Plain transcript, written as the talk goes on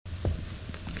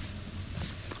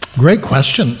Great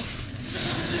question.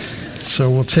 So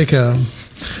we'll take a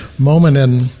moment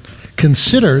and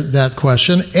consider that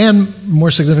question, and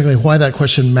more significantly, why that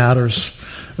question matters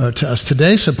to us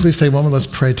today. So please take a moment. Let's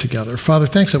pray together. Father,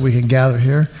 thanks that we can gather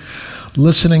here,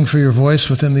 listening for your voice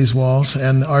within these walls.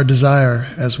 And our desire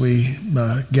as we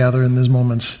gather in these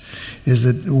moments is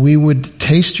that we would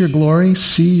taste your glory,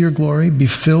 see your glory, be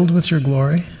filled with your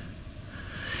glory.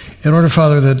 In order,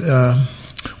 Father, that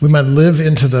we might live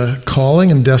into the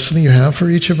calling and destiny you have for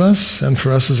each of us and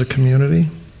for us as a community.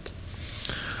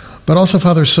 But also,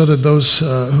 Father, so that those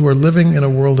who are living in a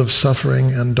world of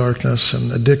suffering and darkness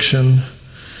and addiction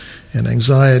and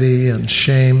anxiety and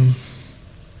shame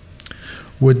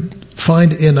would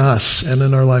find in us and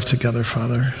in our life together,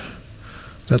 Father,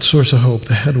 that source of hope,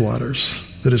 the headwaters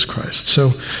that is Christ. So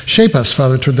shape us,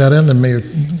 Father, toward that end, and may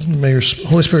your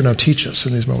Holy Spirit now teach us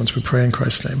in these moments. We pray in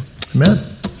Christ's name. Amen.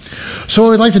 So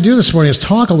what we'd like to do this morning is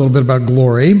talk a little bit about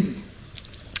glory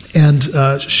and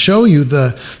show you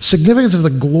the significance of the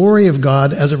glory of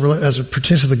God as it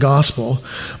pertains to the gospel.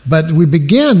 But we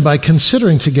begin by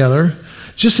considering together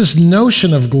just this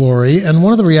notion of glory. And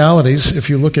one of the realities, if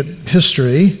you look at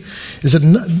history, is that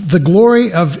the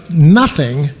glory of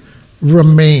nothing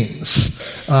remains.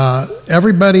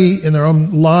 Everybody in their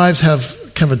own lives have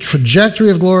kind of a trajectory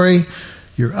of glory.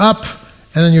 You're up,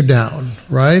 and then you're down,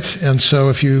 right? And so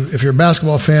if you're a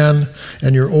basketball fan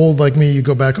and you're old like me, you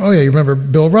go back, oh yeah, you remember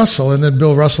Bill Russell, and then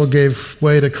Bill Russell gave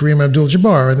way to Kareem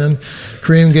Abdul-Jabbar, and then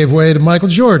Kareem gave way to Michael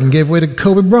Jordan, gave way to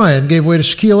Kobe Bryant, gave way to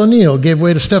Shaquille O'Neal, gave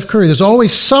way to Steph Curry. There's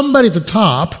always somebody at the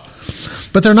top,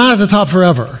 but they're not at the top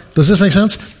forever. Does this make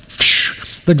sense?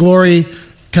 The glory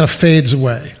kind of fades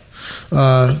away.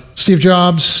 Steve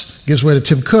Jobs gives way to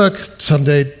Tim Cook.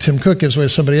 Someday Tim Cook gives way to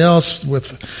somebody else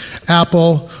with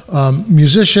Apple.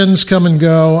 Musicians come and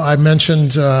go. I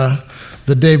mentioned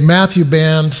the Dave Matthews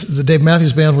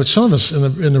Band, which some of us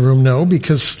in the room know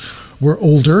because we're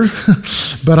older.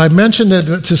 But I mentioned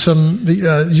it to some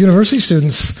university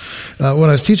students when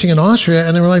I was teaching in Austria,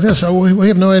 and they were like this, oh, we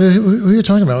have no idea who you're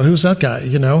talking about. Who's that guy,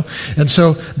 you know? And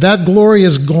so that glory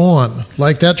is gone.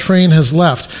 Like that train has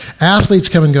left. Athletes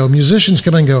come and go. Musicians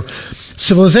come and go.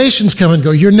 Civilizations come and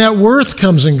go. Your net worth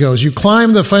comes and goes. You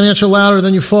climb the financial ladder,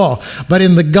 then you fall. But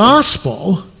in the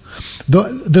gospel,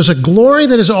 there's a glory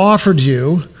that is offered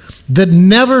you that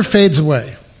never fades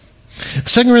away.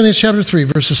 2 Corinthians chapter 3,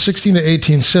 verses 16 to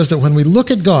 18 says that when we look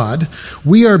at God,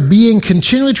 we are being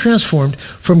continually transformed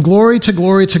from glory to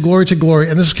glory to glory to glory.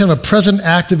 And this is kind of a present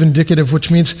active indicative,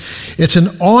 which means it's an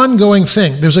ongoing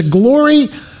thing. There's a glory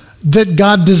that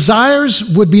God desires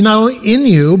would be not only in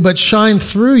you, but shine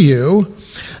through you,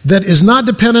 that is not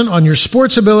dependent on your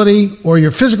sports ability or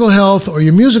your physical health or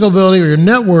your musical ability or your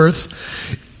net worth.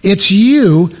 It's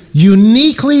you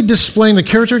uniquely displaying the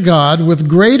character of God with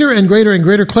greater and greater and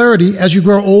greater clarity as you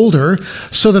grow older,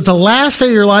 so that the last day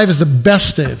of your life is the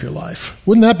best day of your life.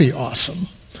 Wouldn't that be awesome?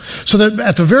 So that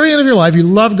at the very end of your life, you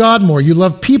love God more, you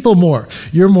love people more,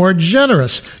 you're more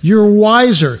generous, you're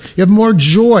wiser, you have more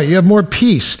joy, you have more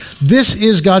peace. This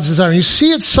is God's desire. And you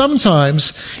see it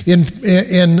sometimes in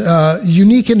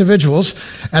unique individuals.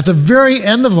 At the very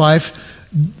end of life,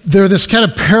 they're this kind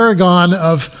of paragon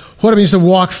of what it means to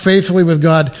walk faithfully with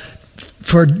God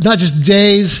for not just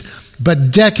days, but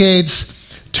decades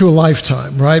to a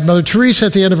lifetime, right? Mother Teresa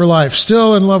at the end of her life,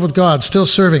 still in love with God, still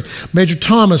serving. Major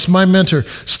Thomas, my mentor,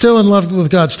 still in love with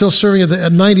God, still serving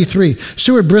at 93.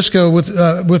 Stuart Briscoe,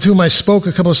 with whom I spoke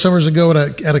a couple of summers ago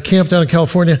at a camp down in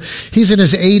California, he's in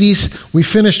his 80s. We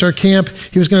finished our camp.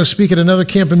 He was going to speak at another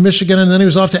camp in Michigan, and then he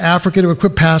was off to Africa to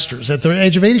equip pastors at the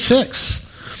age of 86.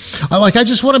 I want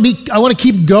to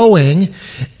keep going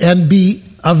and be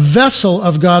a vessel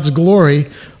of God's glory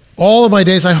all of my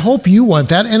days. I hope you want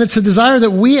that. And it's a desire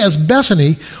that we as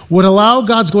Bethany would allow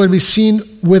God's glory to be seen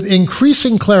with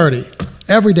increasing clarity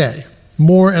every day,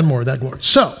 more and more of that glory.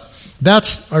 So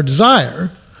that's our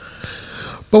desire.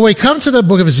 But when we come to the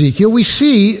book of Ezekiel, we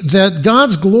see that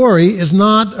God's glory is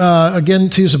not, again,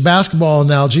 to use a basketball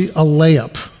analogy, a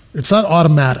layup. It's not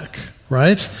automatic.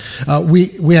 Right?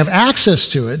 We have access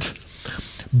to it,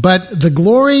 but the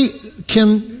glory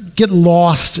can get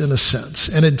lost in a sense.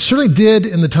 And it certainly did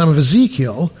in the time of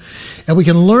Ezekiel. And we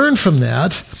can learn from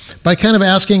that by kind of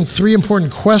asking three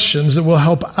important questions that will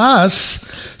help us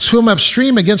swim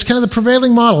upstream against kind of the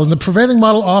prevailing model. And the prevailing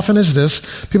model often is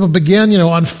this. People begin,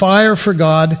 on fire for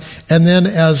God, and then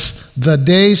as the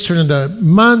days turn into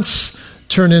months,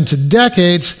 turn into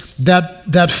decades,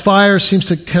 that fire seems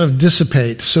to kind of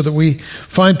dissipate, so that we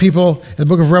find people in the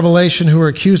book of Revelation who are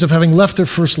accused of having left their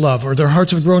first love, or their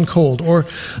hearts have grown cold, or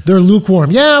they're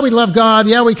lukewarm. Yeah, we love God.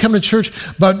 Yeah, we come to church,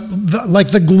 but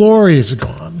the glory is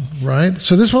gone, right?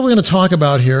 So this is what we're going to talk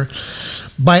about here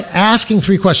by asking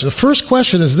three questions. The first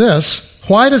question is this: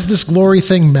 why does this glory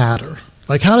thing matter?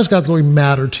 Like, how does God's glory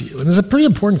matter to you? And this is a pretty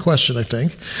important question, I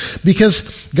think,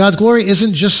 because God's glory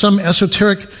isn't just some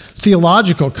esoteric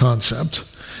theological concept.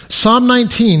 Psalm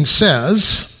 19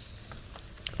 says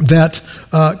that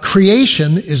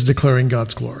creation is declaring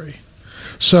God's glory.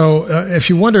 So if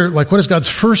you wonder, like, what is God's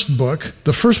first book?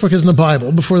 The first book is in the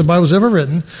Bible. Before the Bible was ever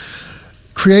written,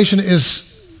 creation is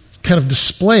kind of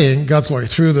displaying God's glory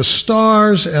through the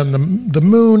stars and the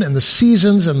moon and the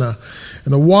seasons and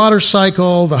the water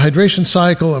cycle, the hydration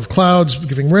cycle of clouds,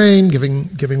 giving rain,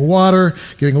 giving water,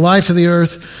 giving life to the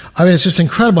earth. I mean, it's just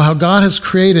incredible how God has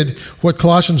created what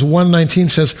Colossians 1:19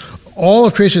 says, all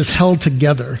of creation is held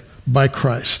together by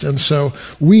Christ. And so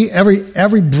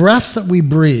every breath that we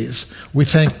breathe, we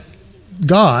thank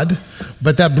God,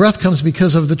 but that breath comes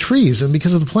because of the trees and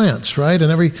because of the plants, right?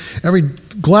 And every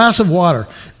glass of water.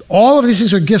 All of these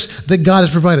things are gifts that God has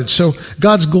provided. So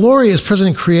God's glory is present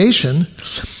in creation.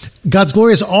 God's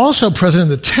glory is also present in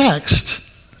the text,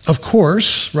 of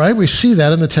course, right? We see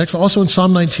that in the text, also in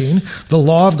Psalm 19. The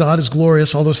law of God is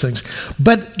glorious, all those things.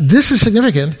 But this is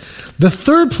significant. The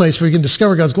third place where you can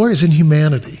discover God's glory is in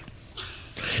humanity.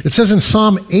 It says in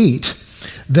Psalm 8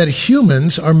 that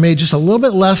humans are made just a little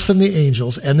bit less than the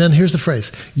angels. And then here's the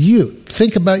phrase. You,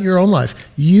 think about your own life.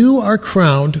 You are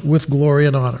crowned with glory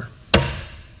and honor.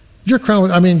 You're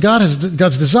crowned with,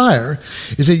 God's desire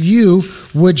is that you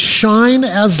would shine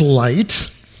as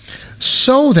light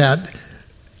so that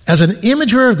as an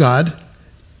image bearer of God,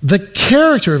 the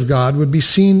character of God would be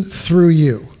seen through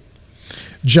you.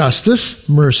 Justice,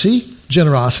 mercy,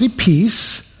 generosity,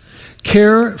 peace,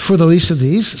 care for the least of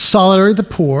these, solidarity with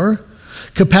the poor,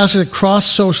 capacity to cross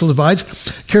social divides,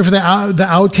 care for the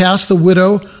outcast, the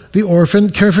widow, the orphan,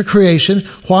 care for creation.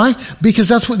 Why? Because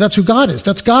that's who God is.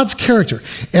 That's God's character.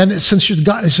 And since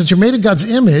you're made in God's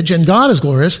image and God is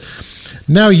glorious,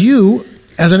 now you,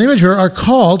 as an image bearer, are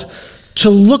called to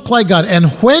look like God. And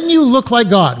when you look like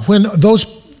God, when those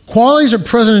qualities are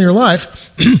present in your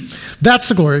life, that's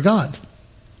the glory of God.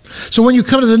 So when you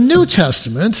come to the New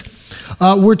Testament,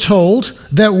 we're told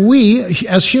that we,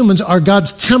 as humans, are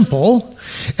God's temple,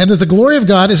 and that the glory of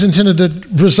God is intended to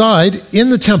reside in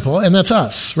the temple, and that's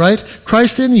us, right?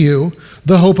 Christ in you,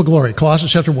 the hope of glory.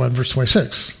 Colossians chapter 1, verse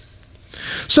 26.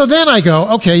 So then I go,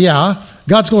 okay, yeah,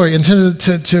 God's glory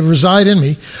intended to reside in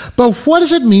me, but what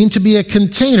does it mean to be a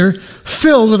container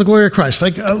filled with the glory of Christ?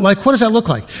 Like what does that look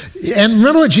like? And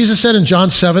remember what Jesus said in John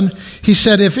 7? He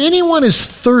said, if anyone is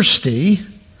thirsty,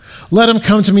 let him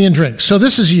come to me and drink. So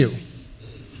this is you.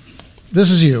 This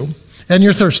is you, and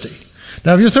you're thirsty.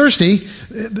 Now, if you're thirsty,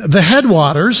 the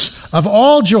headwaters of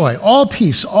all joy, all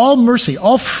peace, all mercy,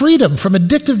 all freedom from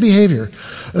addictive behavior,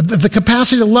 the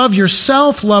capacity to love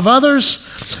yourself, love others,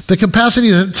 the capacity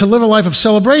to live a life of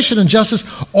celebration and justice,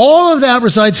 all of that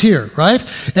resides here, right?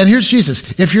 And here's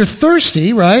Jesus. If you're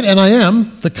thirsty, right, and I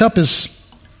am, the cup is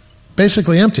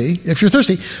basically empty. If you're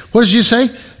thirsty, what does Jesus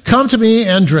say? Come to me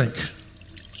and drink.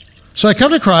 So I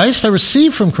come to Christ, I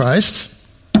receive from Christ.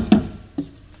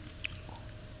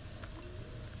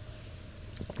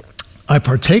 I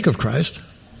partake of Christ.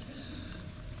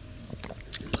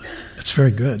 It's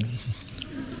very good.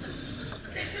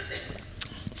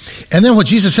 And then what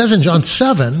Jesus says in John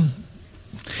 7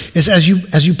 is as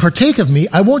you partake of me,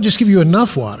 I won't just give you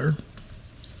enough water.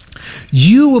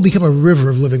 You will become a river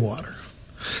of living water.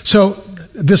 So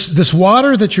this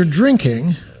water that you're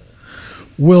drinking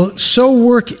will so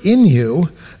work in you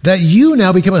that you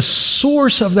now become a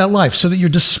source of that life, so that you're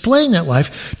displaying that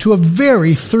life to a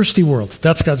very thirsty world.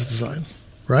 That's God's design,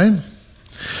 right?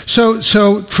 So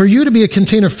for you to be a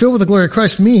container filled with the glory of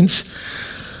Christ means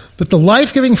that the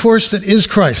life-giving force that is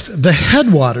Christ, the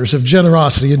headwaters of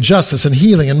generosity and justice and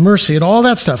healing and mercy and all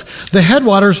that stuff, the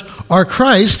headwaters are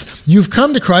Christ. You've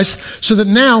come to Christ so that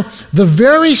now the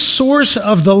very source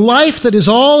of the life that is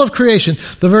all of creation,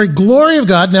 the very glory of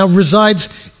God now resides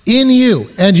in you.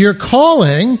 And your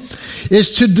calling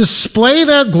is to display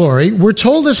that glory. We're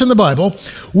told this in the Bible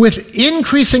with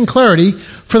increasing clarity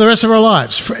for the rest of our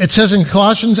lives. It says in 2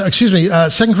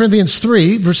 Corinthians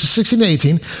 3, verses 16 to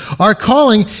 18, our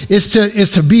calling is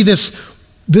to be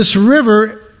this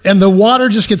river, and the water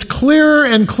just gets clearer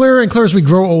and clearer and clearer as we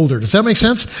grow older. Does that make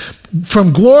sense?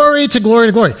 From glory to glory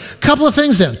to glory. Couple of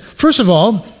things then. First of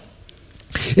all,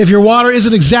 if your water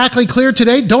isn't exactly clear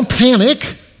today, don't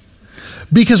panic,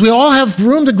 because we all have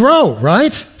room to grow,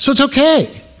 right? So it's okay.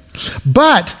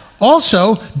 But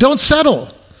also, don't settle,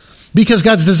 because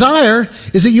God's desire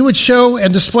is that you would show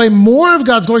and display more of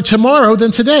God's glory tomorrow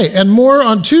than today, and more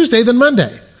on Tuesday than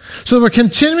Monday. So we're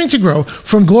continuing to grow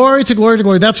from glory to glory to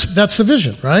glory. That's the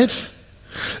vision, right?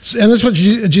 And that's what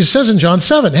Jesus says in John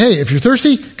 7. Hey, if you're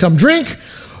thirsty, come drink.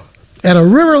 And a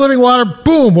river of living water,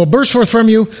 boom, will burst forth from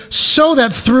you, so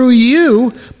that through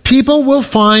you, people will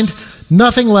find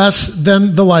nothing less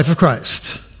than the life of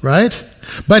Christ, right?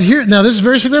 But here, now this is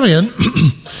very significant.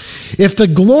 If the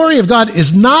glory of God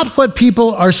is not what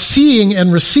people are seeing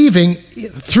and receiving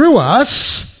through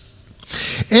us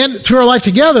and through our life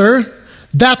together,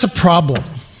 that's a problem.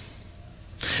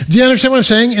 Do you understand what I'm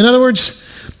saying? In other words,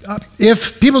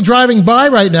 if people driving by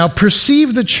right now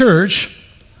perceive the church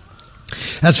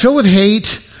as filled with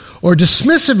hate or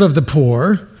dismissive of the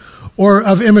poor or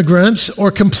of immigrants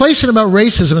or complacent about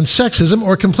racism and sexism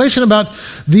or complacent about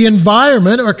the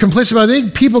environment or complacent about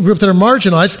any people group that are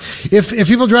marginalized, if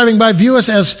people driving by view us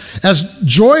as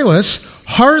joyless,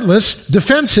 heartless,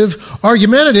 defensive,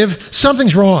 argumentative,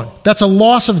 something's wrong. That's a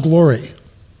loss of glory.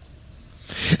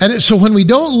 And so when we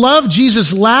don't love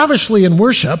Jesus lavishly in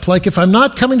worship, like if I'm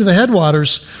not coming to the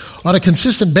headwaters on a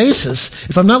consistent basis,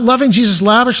 if I'm not loving Jesus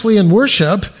lavishly in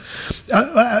worship,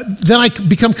 then I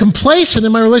become complacent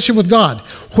in my relationship with God.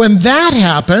 When that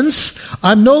happens,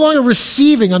 I'm no longer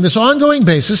receiving on this ongoing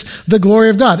basis the glory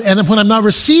of God. And when I'm not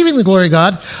receiving the glory of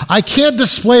God, I can't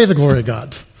display the glory of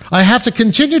God. I have to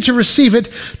continue to receive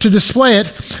it, to display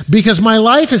it, because my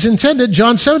life is intended,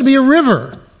 John 7, to be a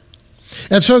river.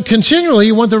 And so continually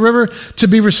you want the river to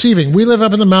be receiving. We live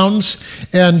up in the mountains,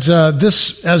 and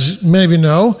this, as many of you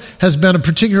know, has been a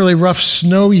particularly rough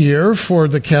snow year for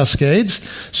the Cascades.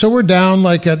 So we're down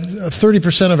like at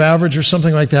 30% of average or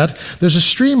something like that. There's a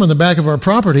stream on the back of our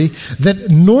property that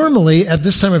normally at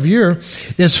this time of year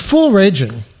is full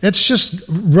raging. It's just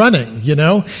running, you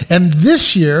know. And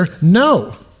this year,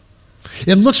 no.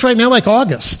 It looks right now like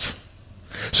August.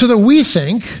 So that we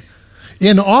think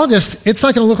in August, it's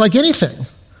not going to look like anything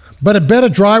but a bed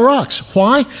of dry rocks.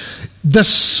 Why? The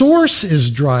source is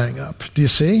drying up. Do you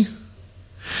see?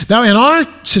 Now, in our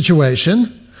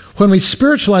situation, when we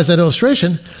spiritualize that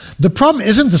illustration, the problem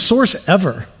isn't the source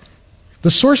ever.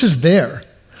 The source is there.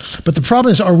 But the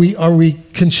problem is, are we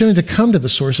continuing to come to the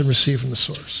source and receive from the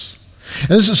source?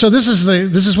 And this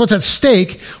is what's at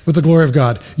stake with the glory of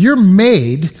God. You're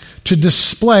made to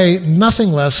display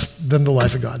nothing less than the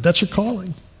life of God. That's your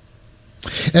calling.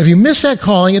 And if you miss that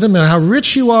calling, it doesn't matter how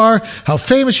rich you are, how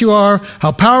famous you are,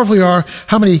 how powerful you are,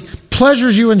 how many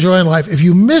pleasures you enjoy in life. If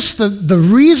you miss the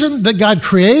reason that God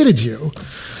created you,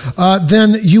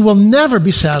 then you will never be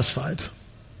satisfied.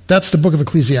 That's the book of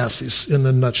Ecclesiastes in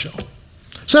the nutshell.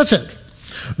 So that's it.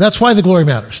 That's why the glory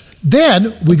matters.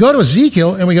 Then we go to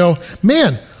Ezekiel and we go,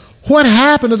 man, what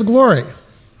happened to the glory?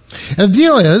 And the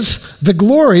deal is, the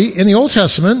glory in the Old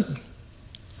Testament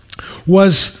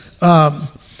was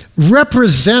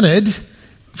represented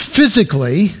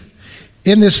physically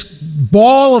in this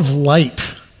ball of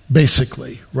light,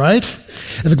 basically, right?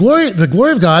 And the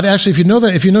glory of God, actually,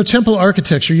 if you know temple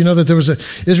architecture, you know that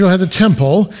Israel had the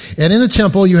temple, and in the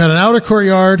temple you had an outer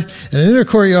courtyard and an inner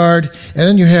courtyard, and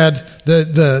then you had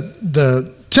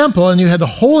the temple, and you had the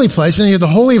holy place, and then you had the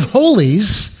Holy of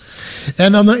Holies.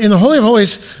 And in the Holy of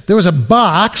Holies, there was a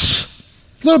box,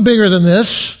 a little bigger than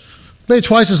this, maybe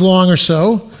twice as long or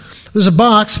so. There's a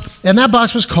box, and that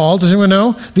box was called, does anyone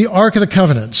know? The Ark of the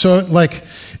Covenant. So,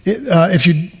 if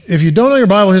you don't know your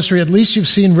Bible history, at least you've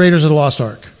seen Raiders of the Lost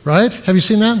Ark, right? Have you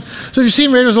seen that? So if you've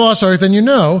seen Raiders of the Lost Ark, then you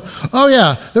know, oh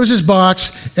yeah, there was this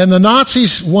box, and the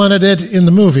Nazis wanted it in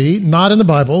the movie, not in the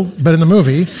Bible, but in the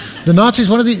movie. The Nazis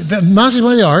wanted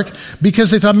the Ark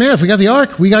because they thought, man, if we got the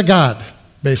Ark, we got God,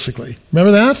 basically.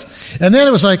 Remember that? And then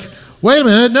it was like, wait a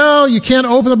minute, no, you can't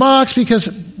open the box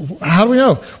because how do we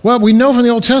know? Well, we know from the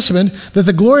Old Testament that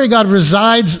the glory of God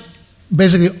resides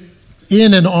basically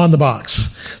in and on the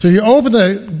box. So if you open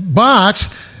the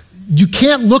box, you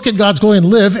can't look at God's glory and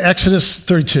live, Exodus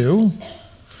 32.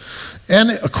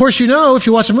 And of course you know, if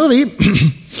you watch a movie,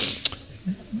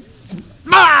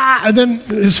 and then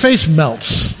his face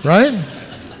melts, right?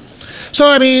 So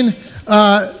I mean,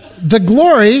 the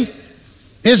glory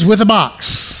is with a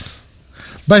box.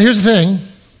 But here's the thing.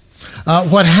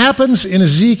 What happens in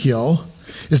Ezekiel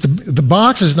is the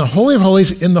box is in the Holy of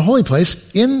Holies, in the holy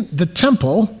place, in the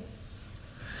temple.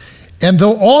 And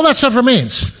though all that stuff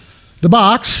remains, the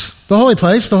box, the holy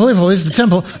place, the Holy of Holies, the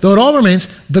temple, though it all remains,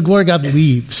 the glory of God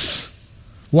leaves.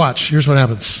 Watch, here's what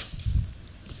happens.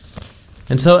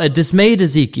 And so a dismayed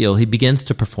Ezekiel, he begins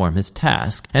to perform his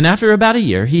task. And after about a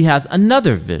year, he has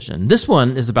another vision. This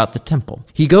one is about the temple.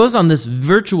 He goes on this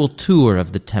virtual tour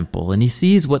of the temple, and he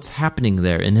sees what's happening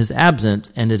there in his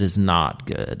absence, and it is not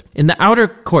good. In the outer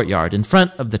courtyard in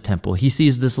front of the temple, he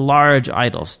sees this large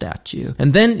idol statue.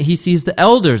 And then he sees the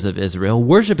elders of Israel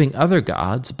worshiping other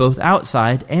gods, both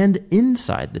outside and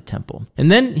inside the temple.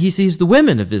 And then he sees the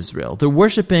women of Israel. They're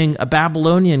worshiping a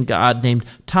Babylonian god named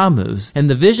Tammuz. And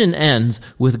the vision ends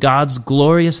with God's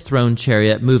glorious throne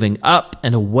chariot moving up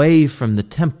and away from the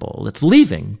temple. It's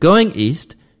leaving, going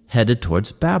east, headed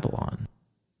towards Babylon.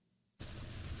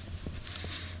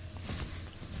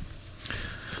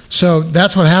 So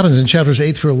that's what happens in chapters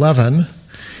 8 through 11.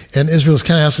 And Israel's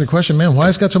kind of asking the question, man, why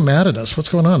is God so mad at us? What's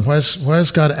going on? Why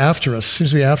is God after us? Seems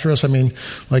to be after us. I mean,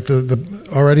 like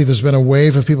already there's been a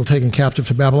wave of people taken captive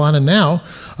to Babylon, and now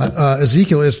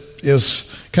Ezekiel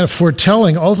is kind of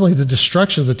foretelling ultimately the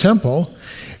destruction of the temple.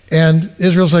 And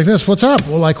Israel's like this, what's up?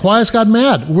 Well, like, why is God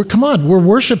mad? We're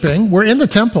worshiping. We're in the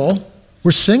temple.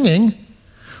 We're singing.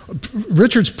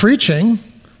 Richard's preaching.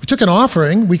 We took an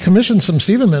offering. We commissioned some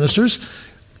Stephen ministers.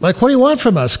 Like, what do you want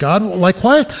from us, God? Like,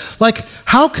 why? Like,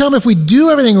 how come if we do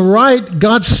everything right,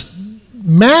 God's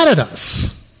mad at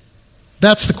us?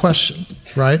 That's the question,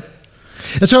 right?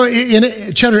 And so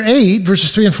in chapter 8,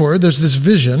 verses 3 and 4, there's this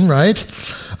vision, right?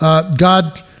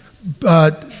 God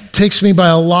takes me by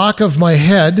a lock of my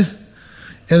head,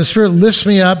 and the Spirit lifts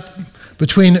me up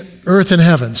between earth and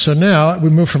heaven. So now we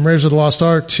move from Raiders of the Lost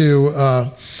Ark to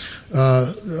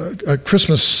a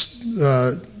Christmas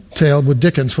tale with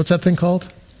Dickens. What's that thing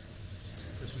called?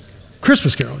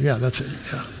 Christmas Carol. Yeah, that's it.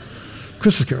 Yeah,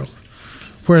 Christmas Carol,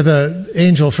 where the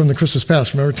angel from the Christmas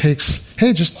past, remember, takes,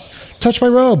 hey, just touch my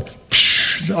robe.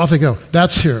 Psh, off they go.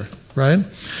 That's here, right?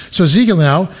 So Ezekiel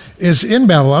now is in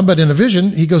Babylon, but in a vision,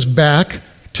 he goes back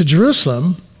to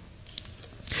Jerusalem.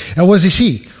 And what does he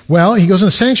see? Well, he goes in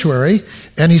the sanctuary,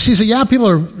 and he sees that, yeah, people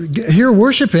are here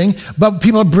worshiping, but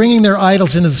people are bringing their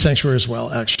idols into the sanctuary as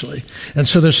well, actually. And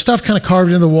so there's stuff kind of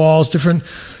carved into the walls, different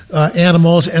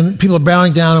animals, and people are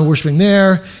bowing down and worshiping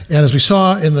there. And as we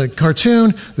saw in the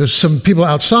cartoon, there's some people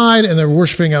outside, and they're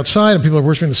worshiping outside, and people are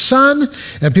worshiping the sun,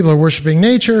 and people are worshiping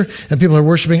nature, and people are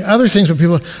worshiping other things, but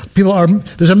people are,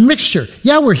 there's a mixture.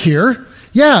 Yeah, we're here.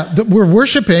 Yeah, we're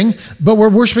worshiping, but we're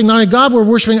worshiping not only God, we're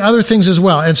worshiping other things as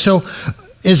well. And so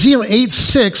Ezekiel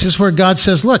 8:6 is where God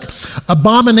says, look,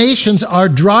 abominations are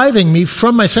driving me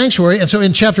from my sanctuary. And so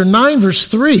in chapter 9, verse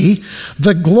 3,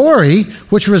 the glory,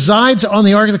 which resides on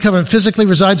the Ark of the Covenant, physically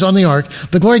resides on the Ark,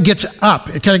 the glory gets up.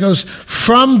 It kind of goes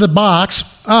from the box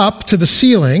up to the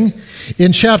ceiling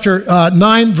in chapter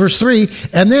 9, verse 3,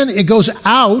 and then it goes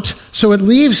out, so it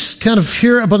leaves kind of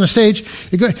here up on the stage,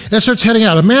 and it starts heading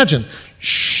out. Imagine,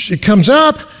 it comes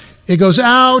up, it goes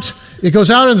out in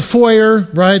the foyer,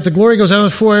 right? The glory goes out in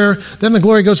the foyer. Then the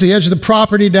glory goes to the edge of the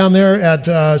property down there at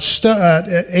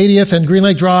 80th and Green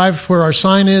Lake Drive, where our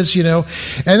sign is, you know.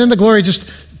 And then the glory just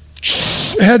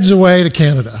heads away to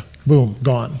Canada. Boom,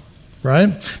 gone, right?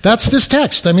 That's this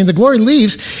text. I mean, the glory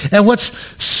leaves. And what's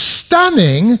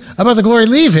stunning about the glory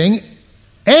leaving,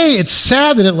 it's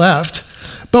sad that it left.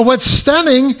 But what's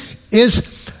stunning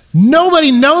is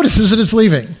nobody notices that it's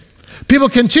leaving. People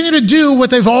continue to do what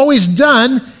they've always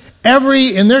done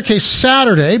every, in their case,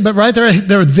 Saturday, but right,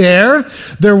 they're there,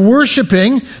 they're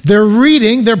worshiping, they're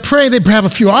reading, they're praying, they have a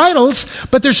few idols,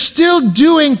 but they're still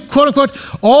doing, quote unquote,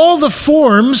 all the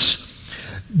forms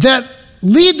that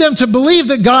lead them to believe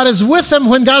that God is with them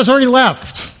when God has already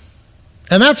left.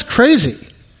 And that's crazy.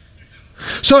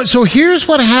 So here's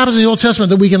what happens in the Old Testament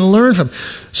that we can learn from.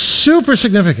 Super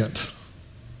significant.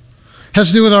 Has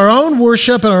to do with our own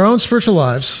worship and our own spiritual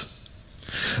lives.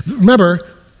 Remember,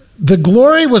 the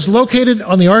glory was located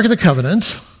on the Ark of the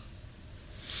Covenant,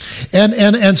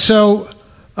 and so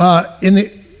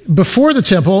before the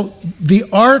temple, the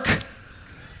Ark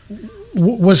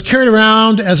was carried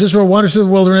around as Israel wandered through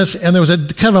the wilderness, and there was a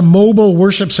kind of a mobile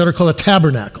worship center called a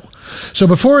tabernacle. So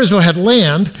before Israel had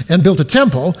land and built a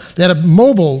temple, they had a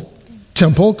mobile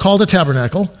temple called a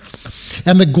tabernacle,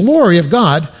 and the glory of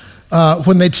God.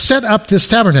 When they'd set up this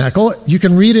tabernacle, you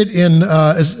can read it in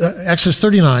Exodus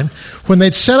 39. When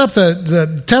they'd set up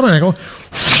the tabernacle,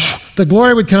 the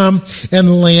glory would come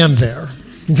and land there.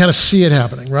 You can kind of see it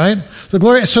happening, right? And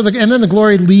then the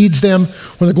glory leads them.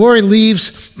 When the glory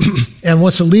leaves and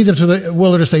wants to lead them to the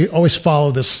wilderness, they always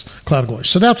follow this cloud of glory.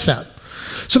 So that's that.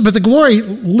 But the glory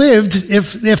lived.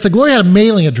 If the glory had a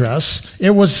mailing address, it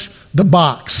was the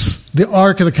box, the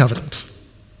Ark of the Covenant.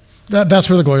 That's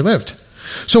where the glory lived.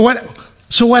 So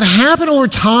what happened over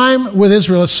time with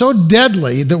Israel is so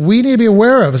deadly that we need to be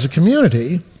aware of as a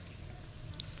community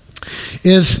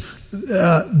is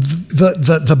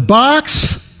the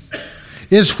box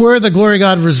is where the glory of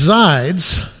God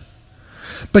resides,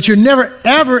 but you're never,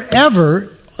 ever, ever,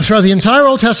 throughout the entire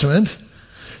Old Testament,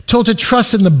 told to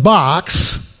trust in the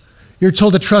box. You're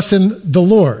told to trust in the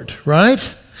Lord,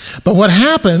 right? But what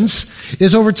happens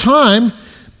is over time,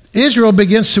 Israel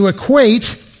begins to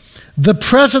equate the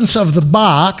presence of the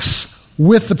box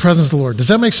with the presence of the Lord. Does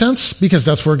that make sense? Because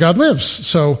that's where God lives.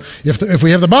 So if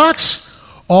we have the box,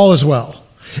 all is well.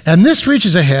 And this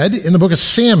reaches ahead in the book of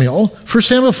Samuel, 1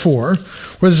 Samuel 4,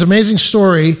 where this amazing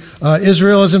story,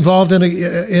 Israel is involved in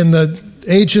the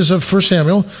ages of 1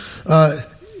 Samuel,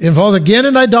 involved again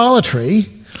in idolatry.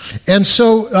 And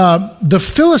so the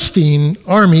Philistine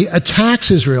army attacks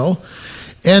Israel,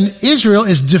 and Israel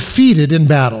is defeated in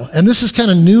battle. And this is kind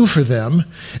of new for them.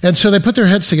 And so they put their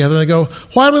heads together and they go,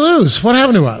 why did we lose? What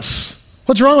happened to us?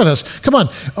 What's wrong with us? Come on,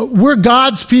 we're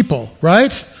God's people,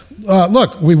 right?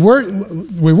 Look, we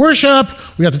worship,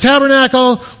 we got the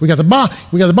tabernacle, we got the box,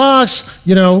 we got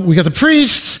the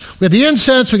priests, we got the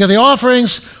incense, we got the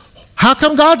offerings. Why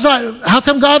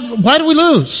did we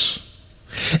lose?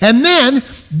 And then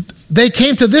they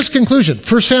came to this conclusion.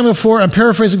 1 Samuel 4, I'm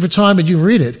paraphrasing for time, but you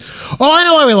read it. Oh, I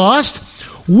know why we lost.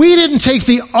 We didn't take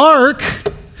the ark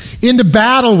into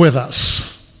battle with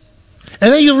us.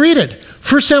 And then you read it.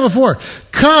 1 Samuel 4,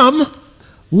 come,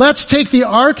 let's take the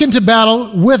ark into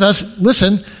battle with us,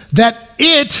 listen, that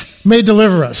it may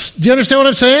deliver us. Do you understand what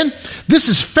I'm saying? This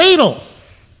is fatal.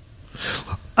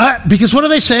 Because what are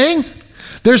they saying?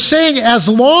 They're saying as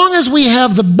long as we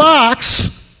have the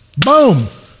box, boom,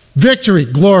 victory,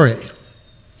 glory.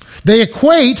 They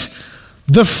equate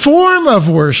the form of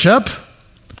worship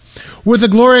with the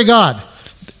glory of God.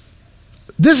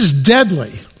 This is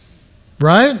deadly,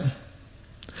 right?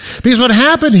 Because what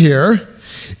happened here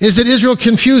is that Israel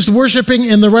confused worshiping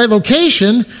in the right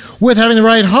location with having the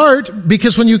right heart,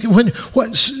 because when you go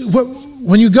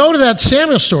to that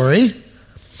Samuel story,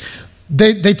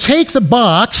 they take the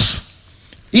box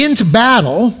into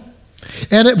battle,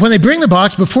 and when they bring the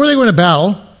box, before they go into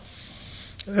battle,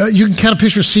 you can kind of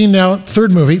picture a scene now,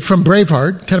 third movie, from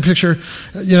Braveheart, kind of picture,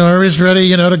 everybody's ready,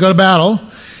 to go to battle,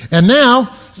 and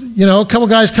now, a couple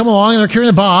guys come along and they're carrying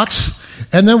the box,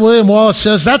 and then William Wallace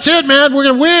says, that's it, man, we're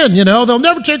going to win, they'll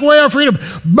never take away our freedom.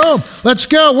 Boom, let's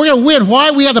go, we're going to win.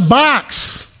 Why? We have the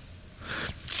box.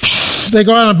 They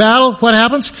go out on battle, what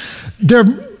happens? They're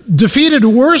defeated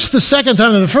worse the second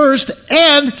time than the first,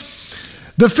 and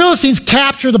the Philistines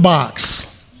capture the box.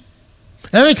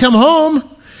 And they come home,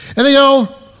 and they go,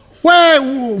 wait,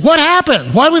 what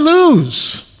happened? Why did we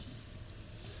lose?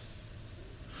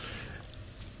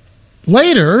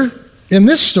 Later, in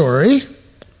this story,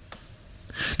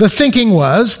 the thinking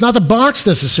was, not the box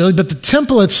necessarily, but the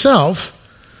temple itself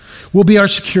will be our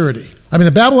security. I mean,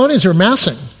 the Babylonians are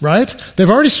amassing, right? They've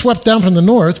already swept down from the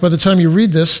north. By the time you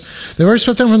read this, they've already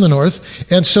swept down from the north.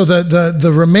 And so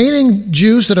the remaining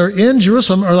Jews that are in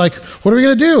Jerusalem are like, what are we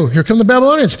going to do? Here come the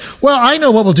Babylonians. Well, I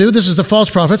know what we'll do. This is the false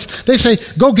prophets. They say,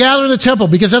 go gather in the temple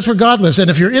because that's where God lives. And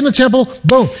if you're in the temple,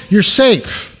 boom, you're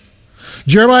safe.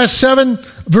 Jeremiah 7,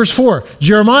 verse 4.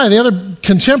 Jeremiah, the other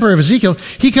contemporary of Ezekiel,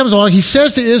 he comes along, he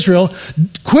says to Israel,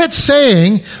 quit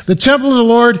saying, the temple of the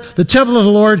Lord, the temple of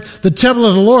the Lord, the temple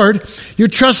of the Lord. You're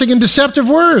trusting in deceptive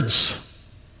words.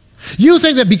 You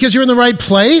think that because you're in the right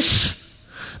place,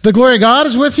 the glory of God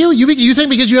is with you? You think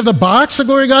because you have the box, the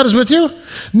glory of God is with you?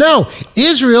 No.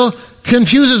 Israel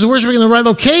confuses worshiping in the right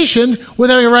location with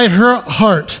having the right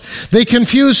heart. They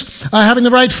confuse having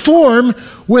the right form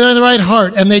with having the right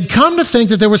heart. And they'd come to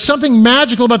think that there was something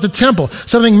magical about the temple,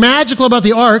 something magical about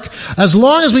the ark. As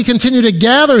long as we continue to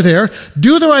gather there,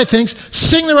 do the right things,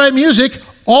 sing the right music,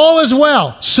 all is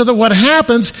well. So that what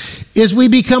happens is we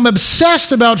become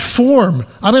obsessed about form.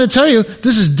 I'm going to tell you,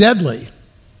 this is deadly.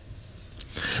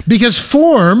 Because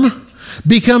form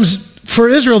becomes, for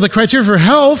Israel, the criteria for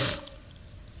health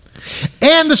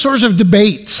and the source of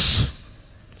debates.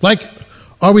 Like,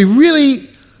 are we really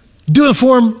doing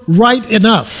form right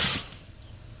enough?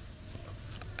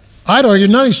 I'd argue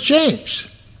nothing's changed.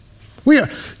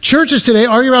 Churches today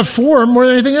argue about form more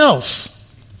than anything else.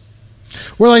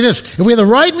 We're like this. If we have the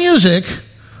right music,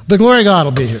 the glory of God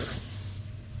will be here.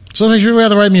 So make sure we have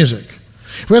the right music.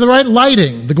 If we have the right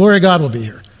lighting, the glory of God will be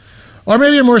here. Or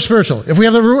maybe you're more spiritual. If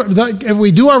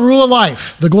we do our rule of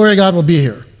life, the glory of God will be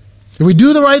here. If we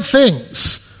do the right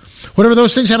things, whatever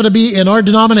those things happen to be in our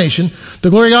denomination,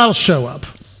 the glory of God will show up.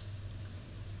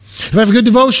 If I have a good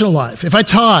devotional life, if I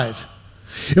tithe,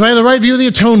 if I have the right view of the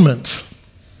atonement.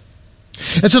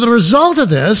 And so the result of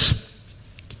this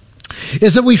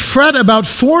is that we fret about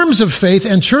forms of faith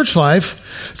and church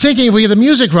life, thinking if we get the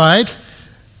music right,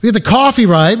 we get the coffee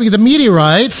right, we get the media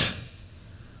right,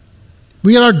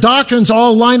 we get our doctrines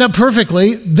all lined up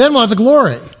perfectly, then we'll have the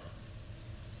glory.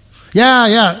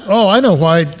 Yeah. Oh, I know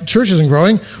why church isn't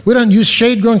growing. We don't use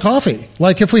shade-grown coffee.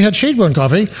 Like if we had shade-grown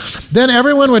coffee, then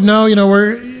everyone would know,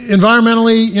 we're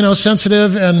environmentally,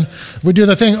 sensitive, and we do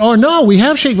the thing. Oh, no, we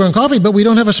have shade-grown coffee, but we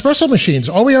don't have espresso machines.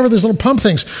 All we have are these little pump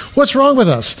things. What's wrong with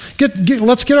us?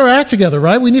 Let's get our act together,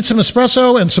 right? We need some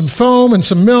espresso and some foam and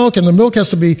some milk, and the milk has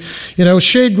to be,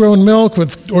 shade-grown milk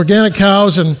with organic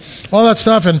cows and all that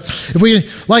stuff. And if we,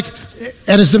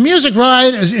 and is the music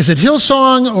right? Is it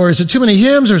Hillsong, or is it too many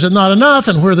hymns, or is it not enough?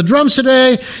 And where are the drums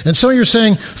today? And some of you are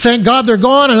saying, thank God they're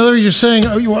gone. And others are saying,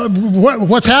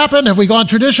 what's happened? Have we gone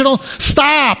traditional?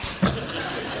 Stop!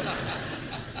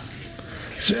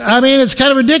 It's kind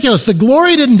of ridiculous. The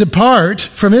glory didn't depart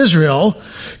from Israel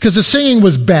because the singing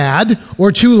was bad,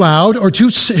 or too loud, or too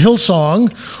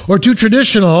Hillsong, or too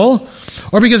traditional,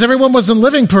 or because everyone wasn't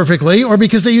living perfectly, or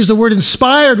because they used the word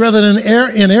inspired rather than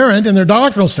inerrant in their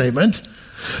doctrinal statement.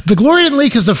 The glory didn't leave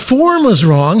because the form was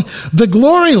wrong. The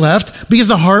glory left because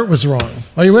the heart was wrong.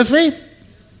 Are you with me?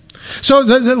 So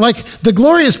the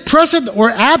glory is present or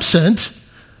absent,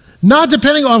 not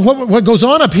depending on what goes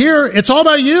on up here. It's all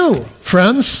about you,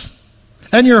 friends,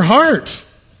 and your heart.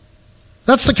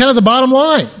 That's the kind of the bottom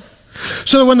line.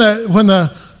 So when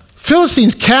the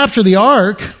Philistines capture the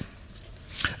ark,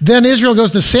 then Israel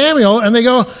goes to Samuel, and they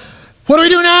go, what do we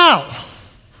do now?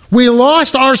 We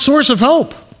lost our source of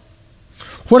hope.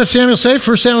 What does Samuel say?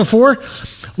 1 Samuel 4.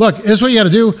 Look, here's what you got to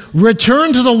do.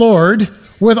 Return to the Lord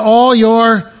with all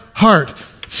your heart.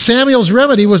 Samuel's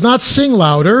remedy was not sing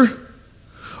louder,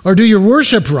 or do your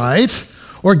worship right,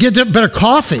 or get better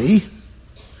coffee.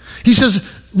 He says,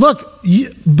 look,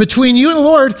 between you and the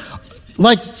Lord,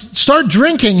 start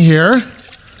drinking here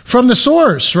from the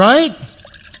source, right?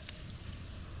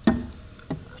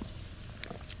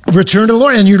 Return to the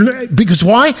Lord. Because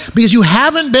why? Because you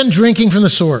haven't been drinking from the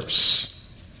source.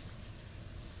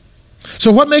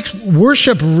 So what makes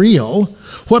worship real,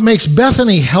 what makes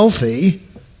Bethany healthy,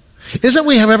 isn't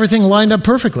we have everything lined up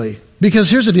perfectly. Because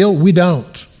here's the deal, we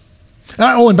don't.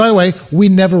 And by the way, we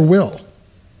never will.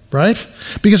 Right?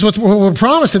 Because what we're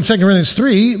promised in 2 Corinthians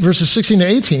 3, verses 16 to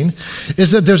 18,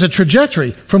 is that there's a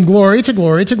trajectory from glory to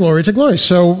glory to glory to glory.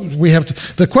 So we have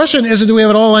to, the question isn't do we have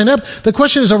it all lined up? The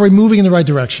question is, are we moving in the right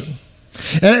direction?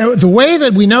 And the way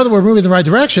that we know that we're moving in the right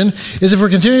direction is if we're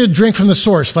continuing to drink from the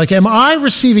source. Am I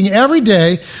receiving every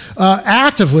day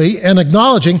actively and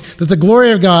acknowledging that the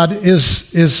glory of God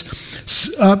is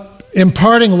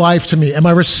imparting life to me? Am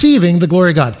I receiving the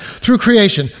glory of God? Through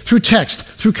creation, through text,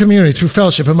 through community, through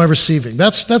fellowship, am I receiving?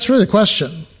 That's really the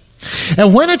question.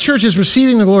 And when a church is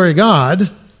receiving the glory of God,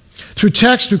 through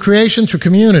text, through creation, through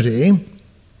community,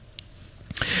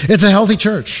 it's a healthy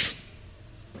church,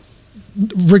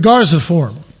 regardless of the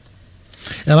form.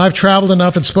 And I've traveled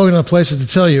enough and spoken enough places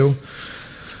to tell you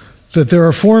that there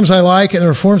are forms I like and there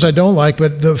are forms I don't like,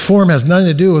 but the form has nothing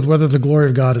to do with whether the glory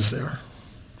of God is there.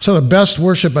 So the best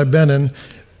worship I've been in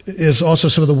is also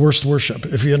some of the worst worship,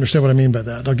 if you understand what I mean by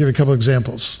that. I'll give you a couple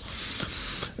examples.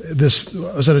 I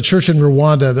was at a church in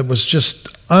Rwanda that was just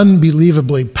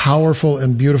unbelievably powerful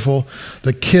and beautiful.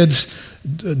 The kids,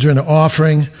 during the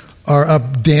offering, are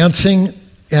up dancing,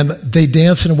 and they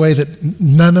dance in a way that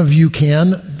none of you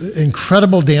can.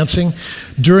 Incredible dancing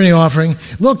during the offering.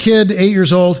 Little kid, 8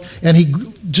 years old, and he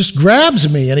just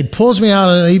grabs me and he pulls me out,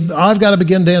 and I've got to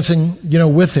begin dancing,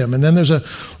 with him. And then there's a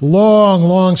long,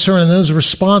 long sermon, and then there's a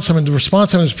response time. And the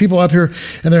response time, there's people up here,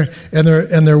 and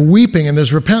they're weeping, and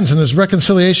there's repentance, and there's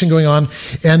reconciliation going on.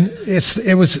 And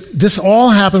this all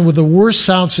happened with the worst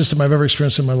sound system I've ever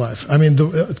experienced in my life.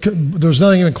 There's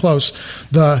nothing even close.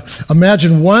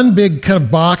 Imagine one big kind of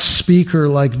box speaker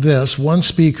like this, one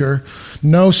speaker,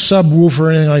 no subwoofer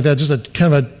or anything like that, just a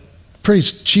kind of a pretty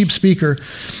cheap speaker.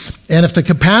 And if the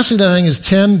capacity of that thing is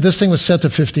 10, this thing was set to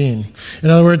 15. In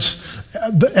other words,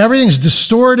 everything's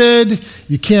distorted.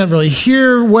 You can't really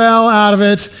hear well out of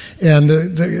it. And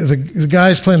the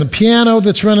guy's playing the piano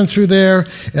that's running through there,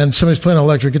 and somebody's playing an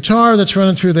electric guitar that's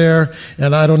running through there.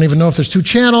 And I don't even know if there's two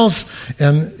channels.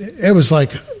 And it was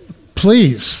like,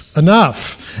 please,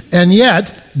 enough. And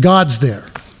yet, God's there,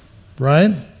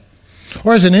 right?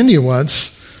 Or I was in India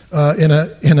once,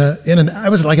 it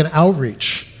was like an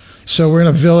outreach. So we're in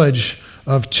a village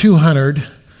of 200, and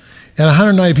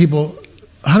 190 people,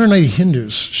 190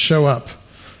 Hindus show up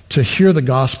to hear the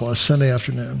gospel on a Sunday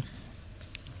afternoon.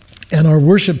 And our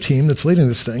worship team that's leading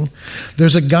this thing,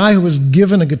 there's a guy who was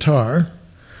given a guitar,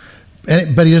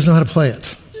 but he doesn't know how to play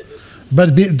it.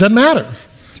 But it doesn't matter,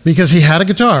 because he had a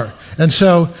guitar. And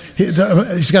so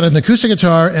he's got an acoustic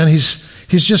guitar, and he's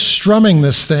just strumming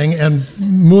this thing and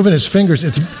moving his fingers.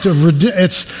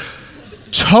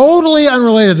 Totally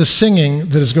unrelated to the singing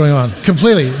that is going on.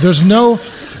 Completely. There's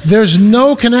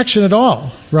no connection at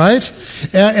all, right?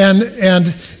 And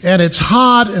it's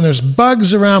hot, and there's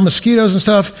bugs around, mosquitoes and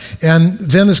stuff. And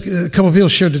then a couple of people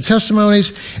shared their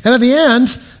testimonies. And at the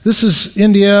end, this is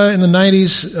India in the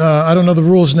 90s. I don't know the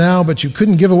rules now, but you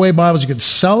couldn't give away Bibles. You could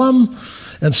sell them.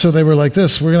 And so they were like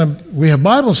this: we have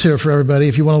Bibles here for everybody.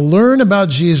 If you want to learn about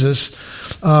Jesus,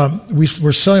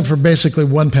 we're selling for basically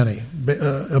 1 penny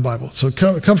a Bible. So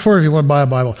come forward if you want to buy a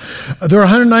Bible. There are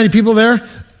 190 people there,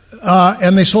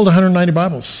 and they sold 190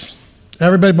 Bibles.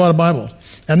 Everybody bought a Bible.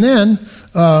 And then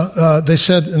they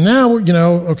said, and now,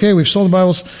 okay, we've sold the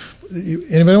Bibles.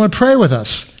 Anybody want to pray with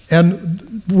us?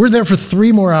 And we're there for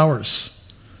 3 more hours.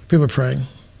 People are praying,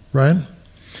 right? And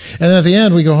then at the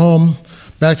end, we go home,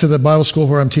 back to the Bible school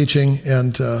where I'm teaching,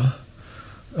 and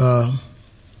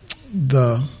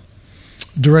the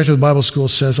director of the Bible school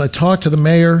says, I talked to the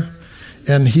mayor,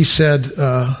 and he said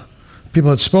people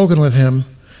had spoken with him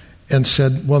and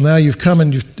said, well, now you've come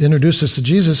and you've introduced us to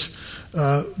Jesus,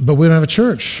 but we don't have a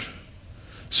church.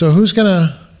 So who's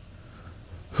gonna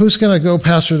go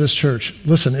pastor this church?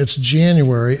 Listen, it's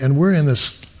January, and we're in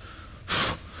this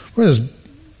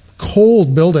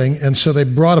cold building, and so they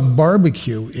brought a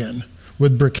barbecue in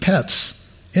with briquettes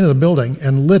into the building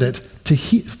and lit it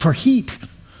for heat.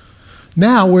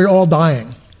 Now we're all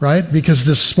dying, right? Because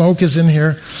this smoke is in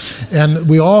here, and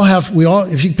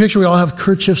if you can picture, we all have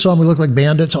kerchiefs on. We look like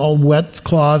bandits, all wet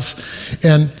cloths,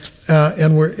 and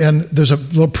there's a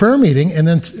little prayer meeting, and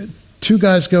then 2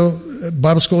 guys go.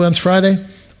 Bible school ends Friday.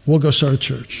 We'll go start a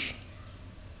church.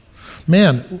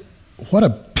 Man, what a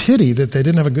pity that they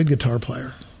didn't have a good guitar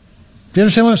player. Do you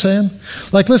understand what I'm saying?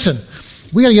 Like, listen,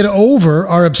 we got to get over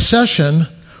our obsession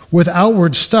with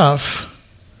outward stuff,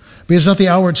 because it's not the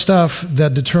outward stuff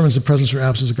that determines the presence or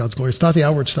absence of God's glory. It's not the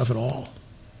outward stuff at all,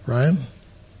 right?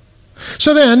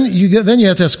 So then you have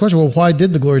to ask the question, well, why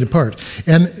did the glory depart?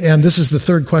 And this is the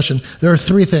third question. There are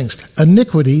 3 things: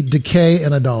 iniquity, decay,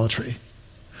 and idolatry.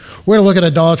 We're going to look at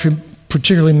idolatry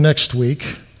particularly next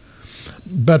week,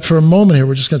 but for a moment here,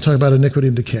 we're just going to talk about iniquity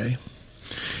and decay.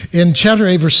 In chapter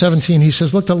 8, verse 17, he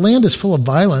says, look, the land is full of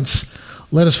violence,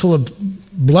 land is full of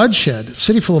bloodshed,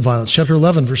 city full of violence. Chapter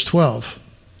 11, verse 12.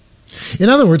 In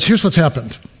other words, here's what's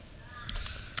happened.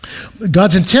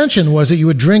 God's intention was that you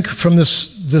would drink from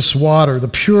this water, the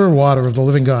pure water of the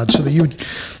living God, so that you'd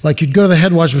go to the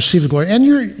head waters, receive the glory. And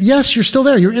you're still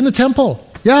there. You're in the temple.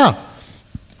 Yeah.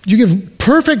 You give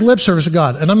perfect lip service to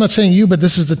God. And I'm not saying you, but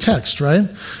this is the text, right?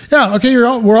 Yeah, okay,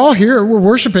 we're all here. We're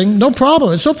worshiping. No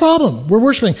problem. It's no problem. We're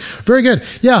worshiping. Very good.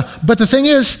 Yeah, but the thing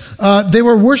is, they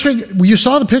were worshiping. You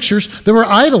saw the pictures. There were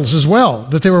idols as well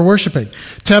that they were worshiping.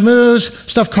 Tammuz,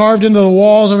 stuff carved into the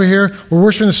walls over here. We're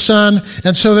worshiping the sun.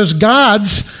 And so there's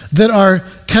gods that are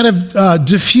kind of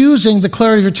diffusing the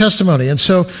clarity of your testimony. And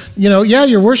so, yeah,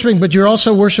 you're worshiping, but you're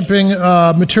also worshiping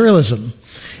materialism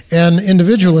and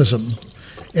individualism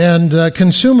and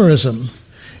consumerism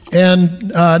and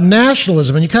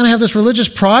nationalism. And you kind of have this religious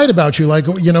pride about you, like,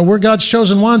 we're God's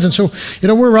chosen ones, and so,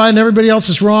 we're right and everybody else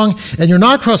is wrong, and you're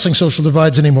not crossing social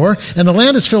divides anymore, and the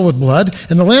land is filled with blood,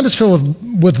 and the land is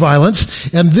filled with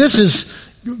violence, and this is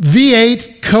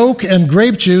V8, Coke, and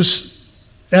grape juice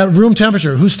at room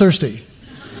temperature. Who's thirsty?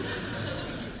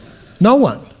 No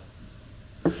one.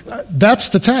 That's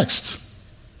the text.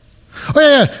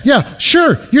 Oh, yeah,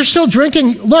 sure, you're still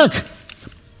drinking. Look,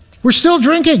 we're still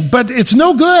drinking, but it's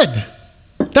no good.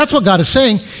 That's what God is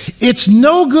saying. It's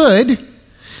no good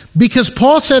because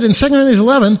Paul said in 2 Corinthians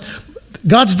 11,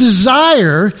 God's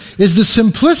desire is the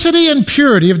simplicity and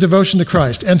purity of devotion to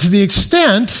Christ. And to the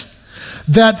extent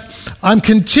that I'm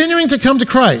continuing to come to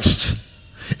Christ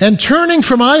and turning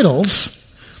from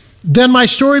idols, then my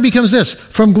story becomes this: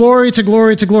 from glory to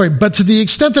glory to glory. But to the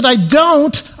extent that I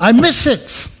don't, I miss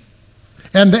it.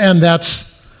 And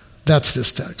that's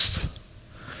this text.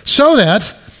 So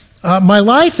that my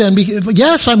life then,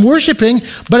 yes, I'm worshiping,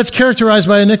 but it's characterized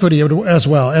by iniquity as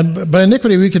well. And by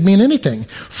iniquity, we could mean anything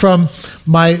from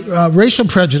my racial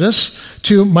prejudice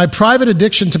to my private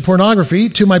addiction to pornography,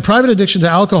 to my private addiction to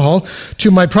alcohol,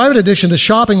 to my private addiction to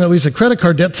shopping that leads to credit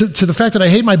card debt, to the fact that I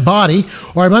hate my body,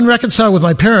 or I'm unreconciled with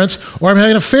my parents, or I'm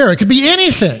having an affair. It could be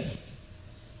anything.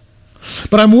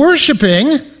 But I'm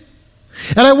worshiping,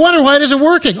 and I wonder why it isn't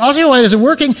working. I'll tell you why it isn't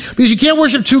working, because you can't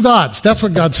worship 2 gods. That's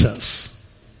what God says.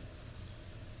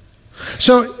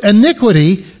 So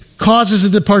iniquity causes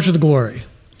the departure of the glory,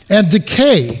 and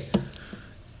decay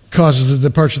causes the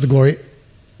departure of the glory.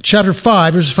 Chapter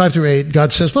 5, verses 5 through 8,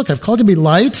 God says, look, I've called you to be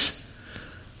light,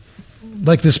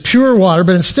 like this pure water,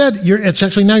 but instead, it's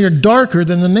actually now you're darker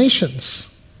than the nations.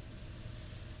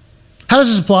 How does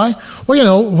this apply?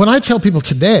 Well, when I tell people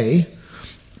today,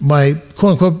 my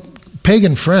quote-unquote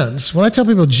pagan friends, when I tell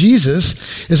people Jesus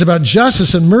is about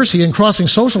justice and mercy and crossing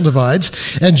social divides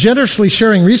and generously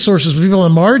sharing resources with people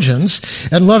on margins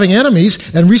and loving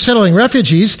enemies and resettling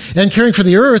refugees and caring for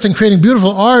the earth and creating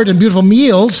beautiful art and beautiful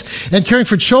meals and caring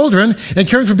for children and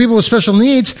caring for people with special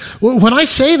needs, when I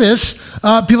say this,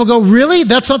 people go, really?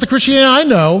 That's not the Christianity I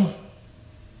know.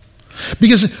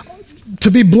 Because to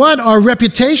be blunt, our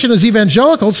reputation as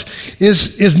evangelicals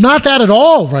is not that at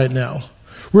all right now.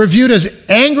 We're viewed as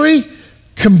angry,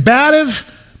 combative,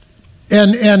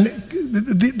 and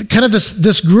kind of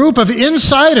this group of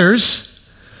insiders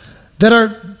that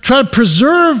are trying to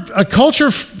preserve a culture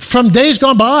from days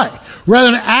gone by,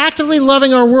 rather than actively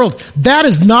loving our world. That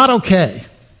is not okay.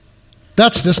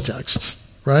 That's this text,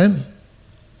 right?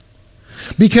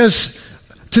 Because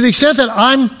to the extent that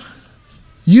I'm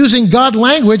using God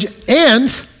language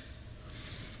and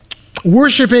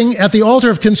worshiping at the altar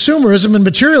of consumerism and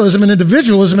materialism and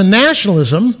individualism and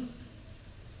nationalism,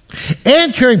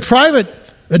 and carrying private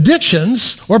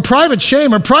addictions or private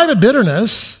shame or private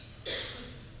bitterness,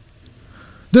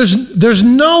 there's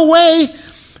no way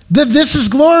that this is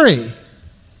glory.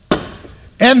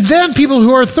 And then people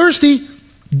who are thirsty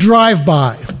drive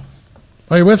by.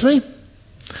 Are you with me?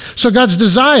 So God's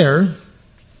desire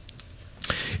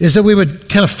is that we would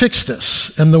kind of fix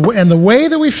this. And the way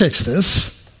that we fix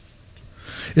this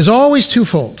is always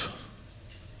twofold.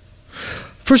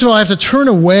 First of all, I have to turn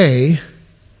away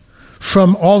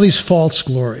from all these false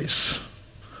glories.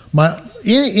 My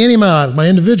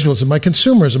individualism, my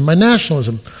consumerism, my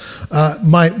nationalism,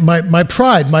 my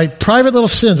pride, my private little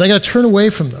sins. I got to turn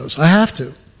away from those. I have to.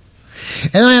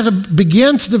 And then I have to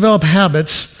begin to develop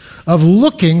habits of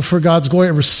looking for God's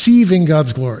glory, receiving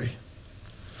God's glory.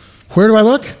 Where do I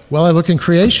look? Well, I look in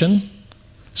creation.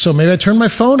 So maybe I turn my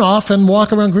phone off and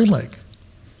walk around Green Lake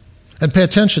and pay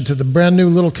attention to the brand new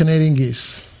little Canadian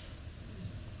geese.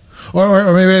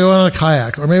 Or maybe I go on a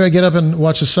kayak. Or maybe I get up and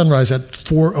watch the sunrise at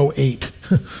 4:08.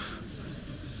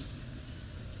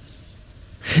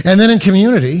 And then in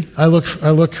community, I look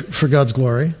for God's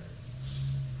glory.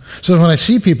 So that when I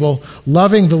see people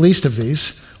loving the least of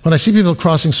these, when I see people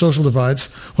crossing social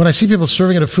divides, when I see people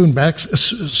serving at a food bank,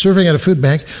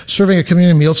 serving a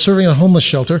community meal, serving a homeless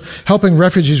shelter, helping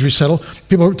refugees resettle,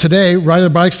 people today ride their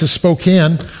bikes to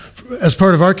Spokane as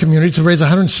part of our community to raise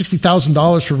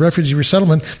 $160,000 for refugee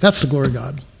resettlement. That's the glory of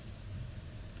God.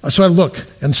 So I look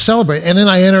and celebrate, and then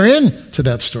I enter into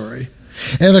that story.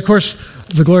 And of course,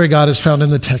 the glory of God is found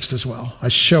in the text as well. I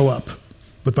show up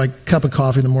with my cup of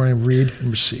coffee in the morning and read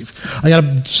and receive. I got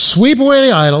to sweep away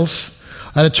the idols.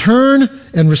 I got to turn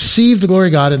and receive the glory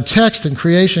of God in text and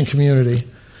creation and community.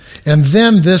 And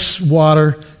then this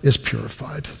water is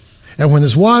purified. And when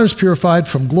this water is purified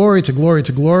from glory to glory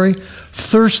to glory,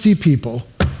 thirsty people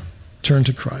turn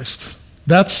to Christ.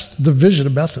 That's the vision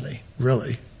of Bethany,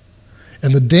 really.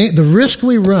 And the risk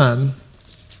we run,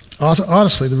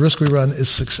 honestly, the risk we run is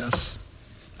success.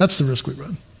 That's the risk we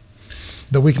run.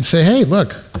 That we can say, hey,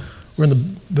 look,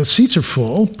 the seats are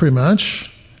full, pretty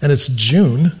much, and it's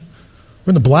June.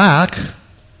 We're in the black.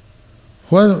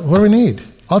 What do we need?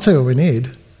 I'll tell you what we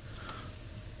need.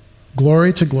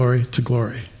 Glory to glory to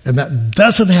glory. And that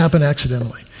doesn't happen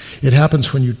accidentally. It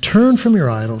happens when you turn from your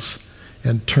idols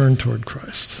and turn toward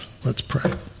Christ. Let's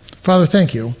pray. Father,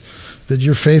 thank you that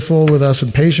you're faithful with us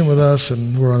and patient with us,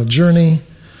 and we're on a journey.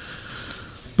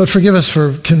 But forgive us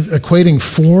for equating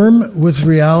form with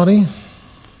reality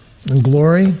and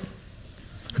glory,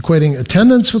 equating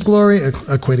attendance with glory,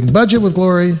 equating budget with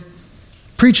glory,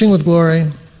 preaching with glory.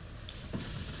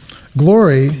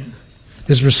 Glory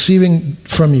is receiving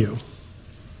from you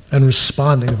and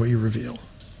responding to what you reveal.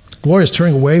 Glory is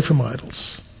turning away from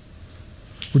idols.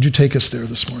 Would you take us there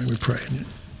this morning? We pray in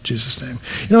Jesus' name.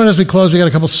 You know, and as we close, we got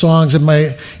a couple songs, and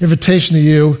my invitation to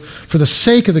you, for the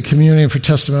sake of the community and for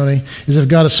testimony, is if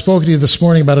God has spoken to you this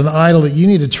morning about an idol that you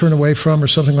need to turn away from or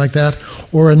something like that,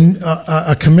 or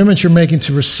a commitment you're making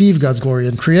to receive God's glory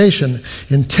in creation,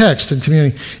 in text, in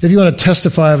community. If you want to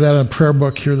testify of that in a prayer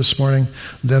book here this morning,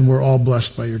 then we're all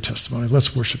blessed by your testimony.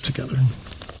 Let's worship together.